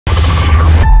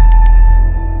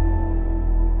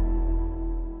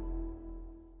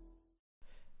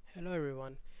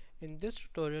In this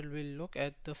tutorial, we'll look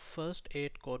at the first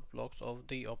 8 code blocks of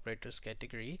the operators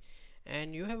category,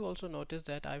 and you have also noticed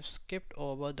that I've skipped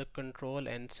over the control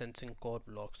and sensing code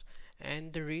blocks,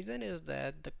 and the reason is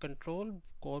that the control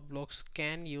code blocks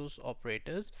can use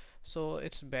operators, so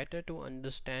it's better to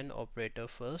understand operator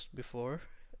first before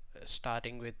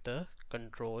starting with the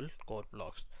control code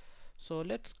blocks. So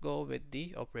let's go with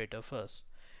the operator first.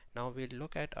 Now we'll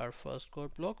look at our first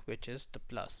code block, which is the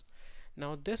plus.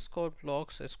 Now this code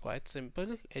blocks is quite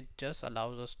simple. It just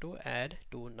allows us to add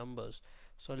two numbers.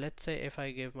 So let's say if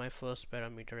I give my first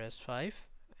parameter as 5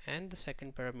 and the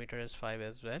second parameter as 5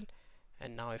 as well,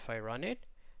 and now if I run it,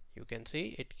 you can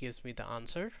see it gives me the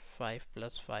answer 5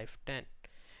 plus 5, 10.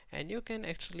 And you can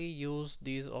actually use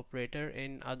these operator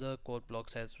in other code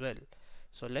blocks as well.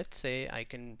 So let's say I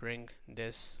can bring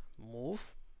this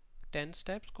move 10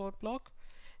 steps code block,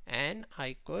 and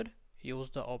I could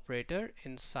use the operator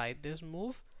inside this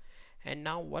move. And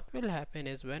now what will happen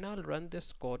is when I'll run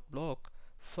this code block,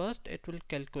 first it will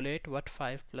calculate what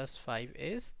 5 plus 5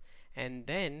 is, and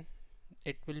then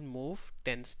it will move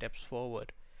 10 steps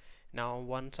forward. Now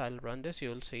once I'll run this,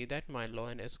 you'll see that my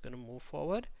line is going to move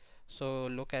forward. So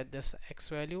look at this x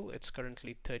value, it's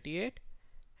currently 38,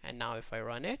 and now if I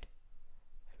run it,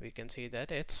 we can see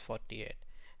that it's 48,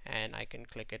 and I can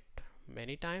click it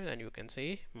many times and you can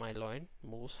see my line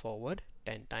moves forward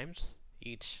 10 times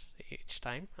each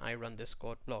time I run this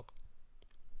code block.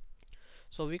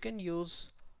 So we can use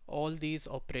all these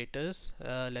operators,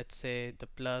 let's say the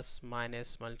plus,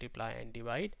 minus, multiply and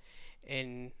divide,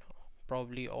 in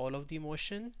probably all of the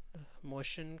motion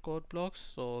code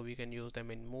blocks. So we can use them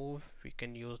in move, we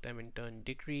can use them in turn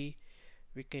degree,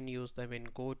 we can use them in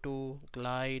go to,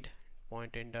 glide,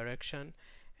 point in direction,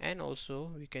 and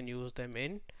also we can use them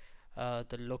in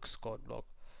the looks code block.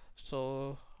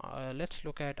 So let's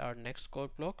look at our next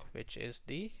code block, which is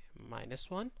the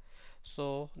 -1.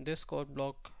 So this code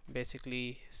block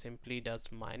basically simply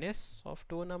does minus of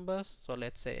two numbers. So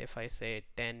let's say if I say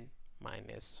 10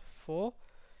 minus 4,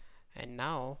 and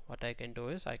now what I can do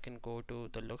is I can go to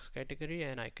the looks category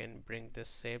and I can bring this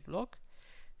save block,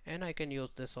 and I can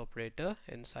use this operator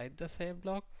inside the save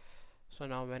block. So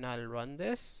now when I'll run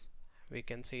this, we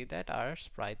can see that our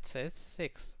sprite says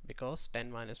 6 because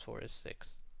 10 minus 4 is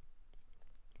 6.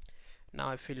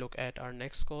 Now if we look at our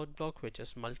next code block, which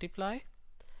is multiply,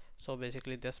 so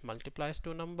basically this multiplies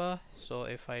two number. So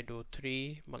if I do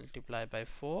 3 multiplied by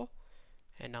 4,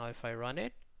 and now if I run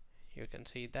it, you can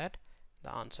see that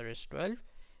the answer is 12,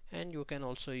 and you can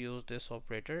also use this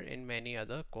operator in many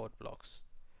other code blocks.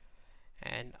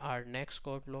 And our next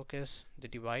code block is the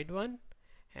divide one,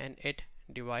 and it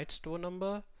divides two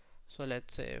number. So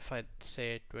let's say if I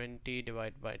say 20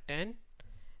 divided by 10,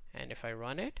 and if I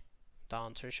run it, the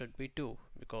answer should be 2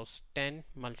 because 10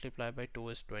 multiplied by 2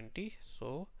 is 20,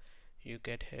 so you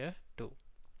get here 2.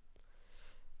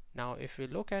 Now if we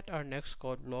look at our next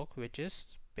code block, which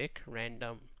is pick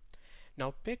random.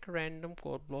 Now pick random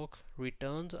code block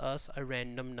returns us a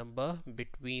random number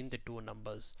between the two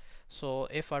numbers. So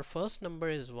if our first number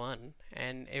is 1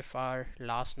 and if our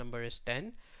last number is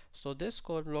 10, so this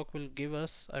code block will give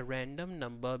us a random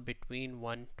number between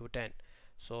 1 to 10.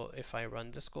 So if I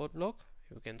run this code block,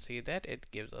 you can see that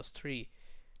it gives us 3.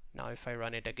 Now if I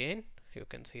run it again, you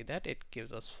can see that it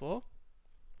gives us 4.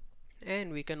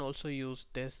 And we can also use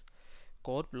this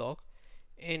code block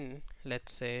in,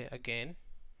 let's say again,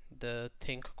 the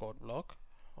think code block,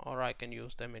 or I can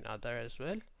use them in other as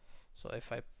well. So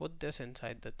if I put this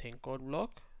inside the think code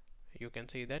block, you can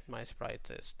see that my sprite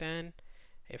says 10.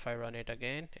 If I run it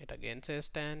again says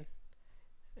 10.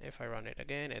 If I run it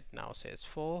again, it now says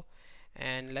 4.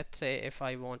 And let's say if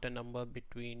I want a number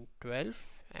between 12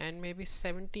 and maybe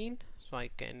 17, so I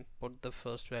can put the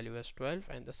first value as 12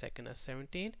 and the second as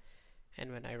 17,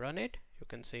 and when I run it, you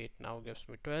can see it now gives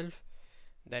me 12,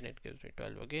 then it gives me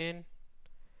 12 again,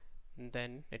 and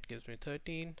then it gives me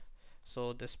 13.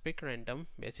 So this pick random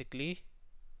basically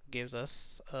gives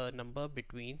us a number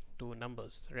between two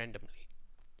numbers randomly.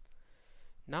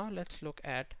 Now let's look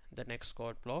at the next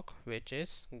code block, which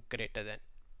is greater than.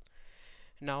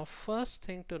 Now first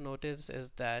thing to notice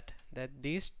is that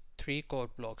these three code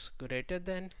blocks, greater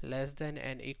than, less than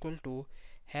and equal to,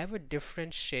 have a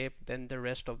different shape than the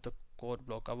rest of the code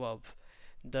block above.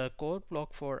 The code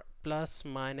block for plus,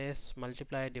 minus,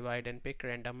 multiply, divide and pick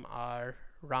random are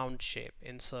round shape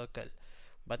in circle,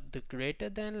 but the greater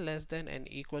than, less than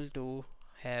and equal to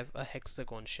have a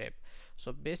hexagon shape.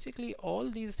 So basically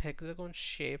all these hexagon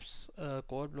shapes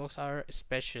code blocks are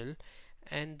special,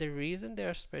 and the reason they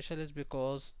are special is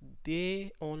because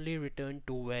they only return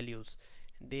two values.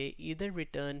 They either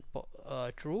return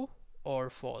true or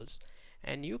false,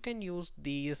 and you can use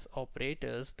these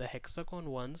operators, the hexagon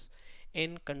ones,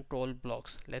 in control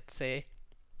blocks. Let's say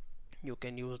you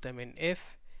can use them in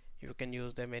if, you can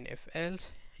use them in if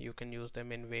else, you can use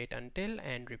them in wait until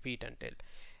and repeat until.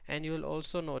 And you'll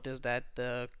also notice that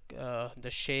the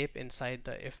shape inside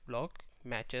the if block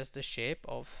matches the shape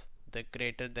of the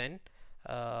greater than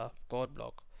code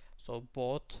block, so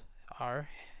both are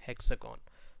hexagon.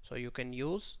 So you can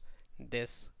use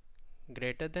this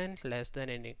greater than, less than,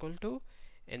 and equal to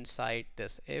inside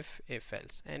this if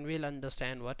else, and we'll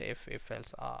understand what if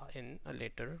else are in a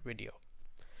later video.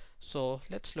 So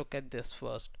let's look at this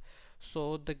first.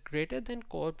 So the greater than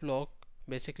code block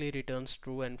basically returns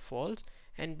true and false,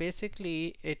 and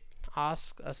basically it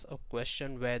asks us a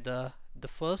question whether the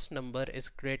first number is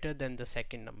greater than the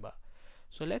second number.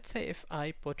 So let's say if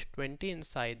I put 20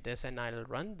 inside this and I'll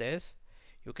run this,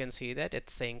 you can see that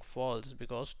it's saying false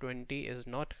because 20 is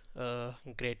not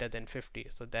greater than 50,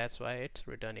 so that's why it's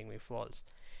returning me false.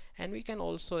 And we can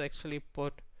also actually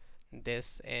put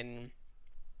this in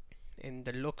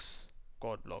the looks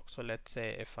code block. So let's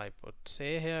say if I put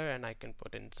say here, and I can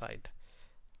put inside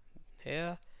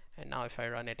here, and now if I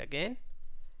run it again,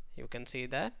 you can see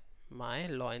that my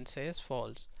line says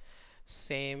false.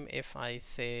 Same if I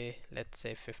say, let's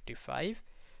say 55,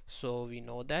 so we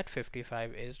know that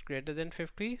 55 is greater than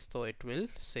 50, so it will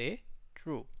say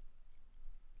true.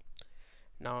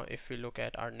 Now if we look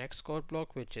at our next code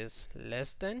block, which is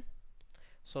less than,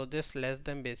 so this less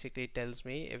than basically tells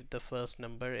me if the first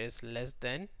number is less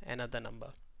than another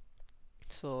number.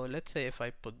 So let's say if I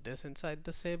put this inside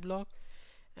the say block,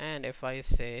 and if I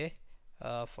say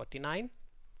 49,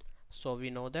 so we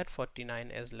know that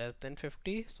 49 is less than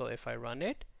 50, so if I run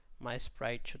it, my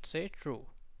sprite should say true.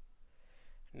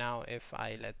 Now if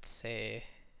I, let's say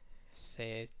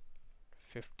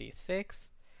 56,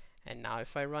 and now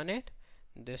if I run it,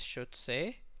 this should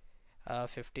say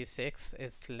 56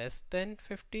 is less than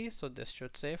 50, so this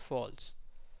should say false.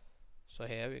 So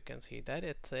here we can see that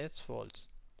it says false.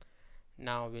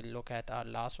 Now we'll look at our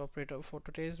last operator for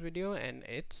today's video, and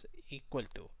it's equal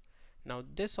to. Now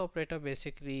this operator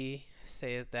basically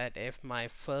says that if my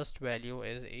first value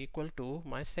is equal to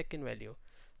my second value,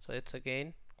 so it's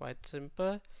again quite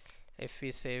simple. If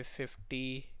we say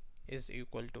 50 is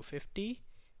equal to 50,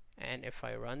 and if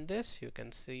I run this, you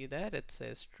can see that it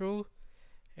says true.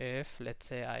 If let's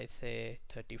say I say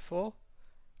 34,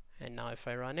 and now if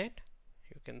I run it,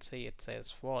 you can see it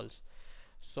says false.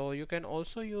 So you can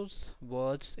also use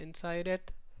words inside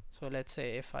it. So let's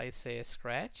say if I say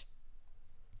scratch,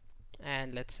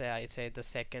 and let's say I say the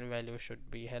second value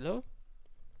should be hello,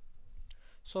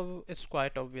 so it's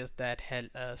quite obvious that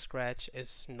scratch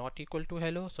is not equal to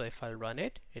hello, so if I run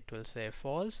it, it will say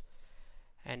false.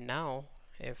 And now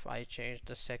if I change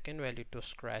the second value to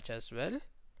scratch as well,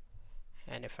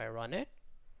 and if I run it,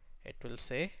 it will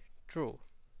say true.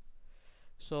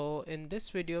 So in this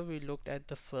video we looked at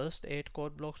the first 8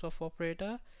 code blocks of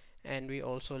operator, and we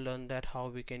also learned that how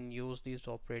we can use these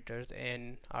operators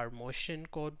in our motion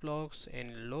code blocks,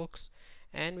 in looks,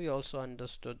 and we also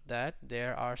understood that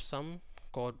there are some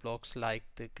code blocks like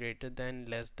the greater than,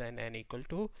 less than, and equal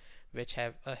to, which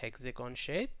have a hexagon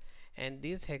shape, and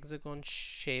these hexagon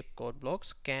shape code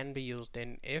blocks can be used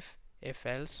in if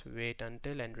else, wait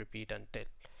until, and repeat until.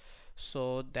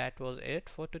 So that was it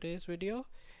for today's video.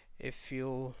 If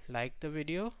you like the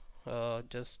video,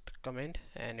 just comment,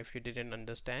 and if you didn't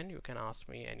understand, you can ask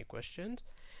me any questions,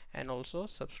 and also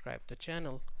subscribe the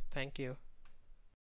channel. Thank you.